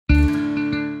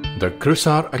The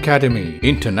Krisar Academy,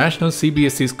 International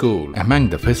CBSE School. Among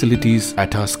the facilities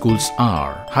at our schools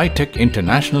are high-tech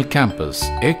international campus,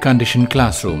 air-conditioned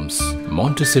classrooms,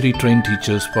 Montessori-trained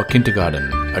teachers for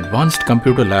kindergarten, advanced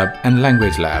computer lab and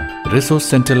language lab, resource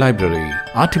center library,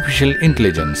 artificial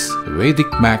intelligence, Vedic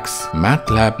math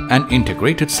lab and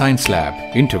integrated science lab,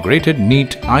 integrated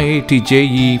NEET IIT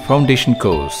JEE foundation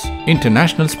course,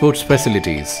 international sports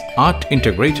facilities, art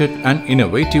integrated and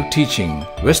innovative teaching,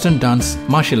 Western dance,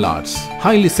 martial arts,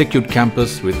 highly secured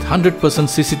campus with 100%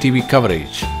 CCTV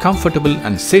coverage, comfortable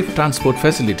and safe transport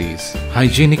facilities,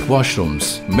 hygienic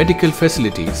washrooms, medical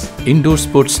facilities, indoor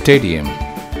sports stadium.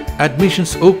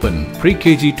 Admissions open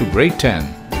pre-KG to grade 10.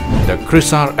 The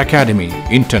Krisar Academy,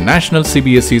 International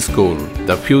CBSE School.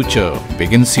 The future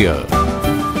begins here.